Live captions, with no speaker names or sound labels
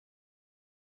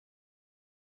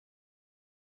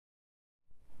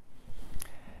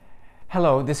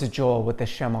Hello, this is Joel with the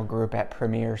Schemmel Group at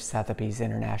Premier Sotheby's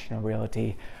International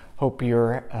Realty. Hope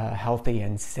you're healthy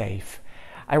and safe.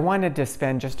 I wanted to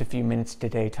spend just a few minutes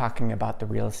today talking about the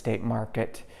real estate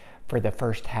market for the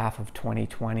first half of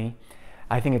 2020.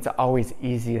 I think it's always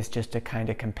easiest just to kind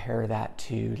of compare that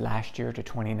to last year, to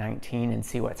 2019, and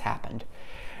see what's happened.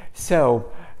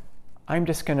 So I'm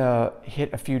just going to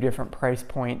hit a few different price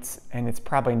points, and it's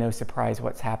probably no surprise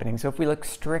what's happening. So if we look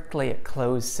strictly at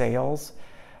closed sales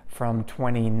from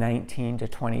 2019 to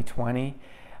 2020,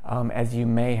 as you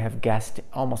may have guessed,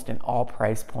 almost in all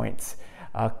price points,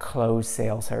 closed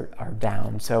sales are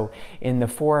down. So in the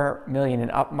 4 million and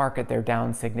up market, they're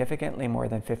down significantly, more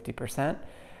than 50%.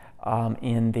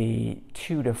 In the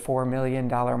 $2 to $4 million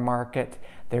market,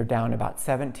 they're down about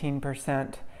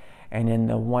 17%. And in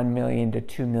the 1 million to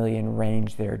 2 million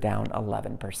range, they're down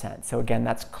 11%. So again,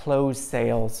 that's closed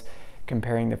sales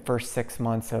comparing the first 6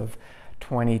 months of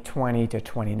 2020 to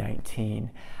 2019.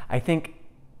 I think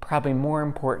probably more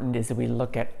important is that we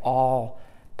look at all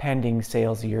pending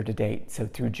sales year to date, so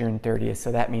through June 30th.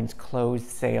 So that means closed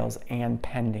sales and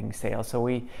pending sales. So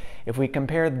if we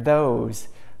compare those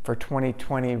for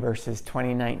 2020 versus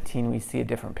 2019, we see a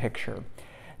different picture.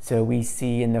 So we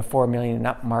see in the 4 million and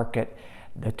up market,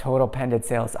 the total pending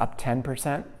sales up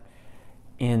 10%.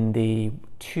 In the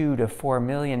 $2 to $4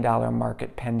 million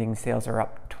market, pending sales are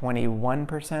up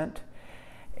 21%.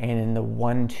 And in the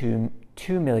 $1 to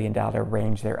 $2 million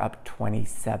range, they're up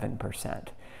 27%.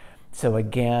 So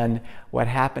again, what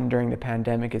happened during the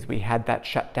pandemic is we had that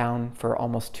shutdown for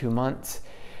almost 2 months.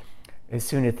 As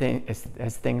soon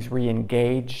as things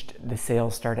re-engaged, the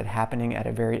sales started happening at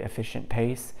a very efficient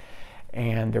pace.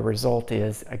 And the result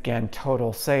is, again,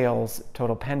 total sales,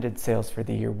 total pending sales for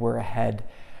the year were ahead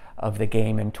of the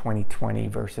game in 2020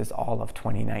 versus all of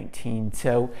 2019.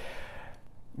 So,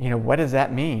 what does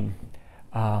that mean?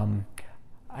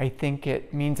 I think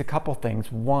it means a couple things.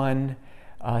 One,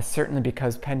 certainly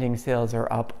because pending sales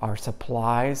are up, our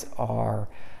supplies are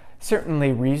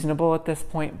certainly reasonable at this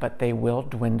point, but they will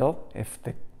dwindle if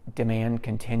the demand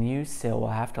continues. So we'll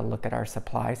have to look at our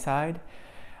supply side.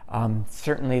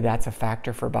 Certainly that's a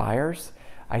factor for buyers.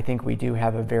 I think we do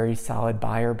have a very solid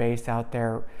buyer base out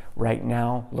there right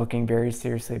now, looking very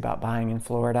seriously about buying in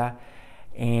Florida.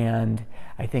 And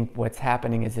I think what's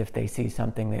happening is if they see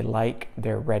something they like,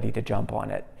 they're ready to jump on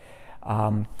it.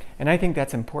 And I think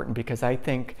that's important because I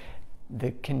think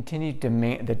the continued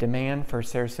demand, the demand for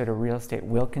Sarasota real estate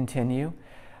will continue.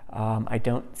 I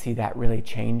don't see that really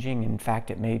changing. In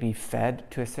fact, it may be fed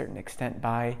to a certain extent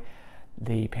by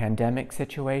the pandemic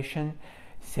situation.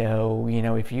 So,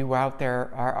 if you out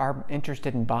there are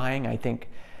interested in buying, I think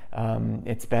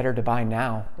it's better to buy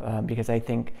now because I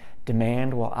think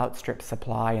demand will outstrip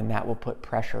supply, and that will put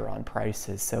pressure on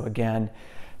prices. So again,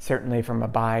 certainly from a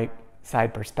buy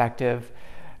side perspective,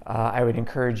 I would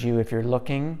encourage you, if you're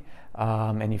looking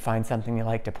and you find something you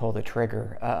like, to pull the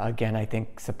trigger. Again, I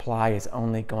think supply is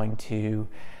only going to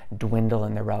dwindle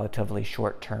in the relatively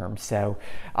short term. So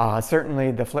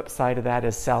certainly the flip side of that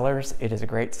is sellers. It is a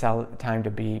great time to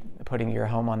be putting your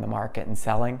home on the market and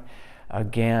selling.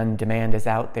 Again, demand is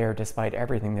out there despite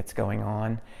everything that's going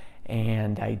on,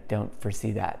 and I don't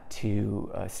foresee that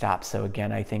to stop. So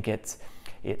again, I think it's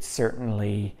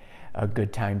certainly a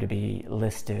good time to be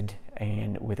listed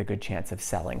and with a good chance of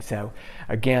selling. So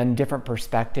again, different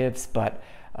perspectives, but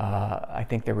I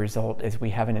think the result is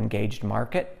we have an engaged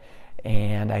market,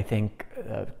 and I think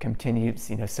continued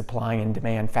supply and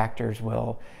demand factors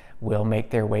will make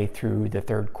their way through the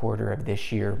third quarter of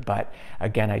this year. But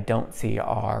again, I don't see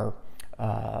our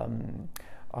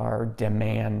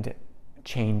demand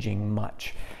changing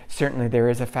much. Certainly there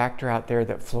is a factor out there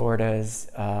that Florida's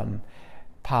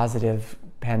positive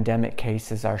pandemic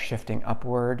cases are shifting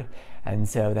upward, and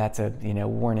so that's a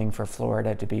warning for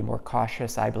Florida to be more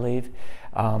cautious, I believe.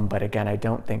 But again, I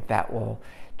don't think that will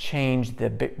change the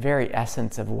very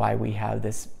essence of why we have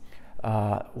this,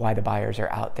 why the buyers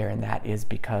are out there, and that is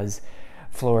because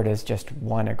Florida is just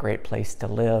a great place to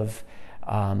live.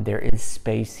 There is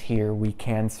space here. We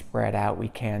can spread out, we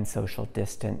can social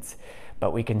distance,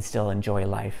 but we can still enjoy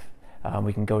life.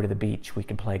 We can go to the beach, we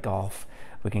can play golf,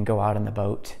 we can go out on the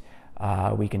boat,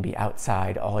 we can be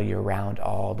outside all year round.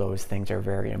 All those things are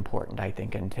very important, I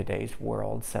think, in today's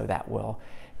world. So that will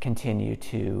continue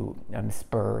to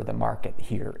spur the market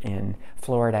here in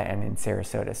Florida and in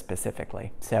Sarasota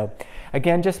specifically. So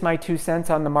again, just my 2 cents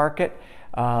on the market.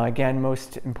 Again,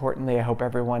 most importantly, I hope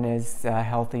everyone is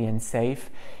healthy and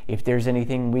safe. If there's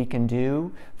anything we can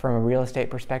do from a real estate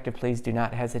perspective, please do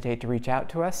not hesitate to reach out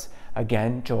to us.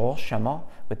 Again, Joel Schemmel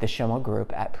with the Schemmel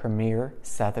Group at Premier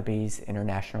Sotheby's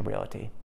International Realty.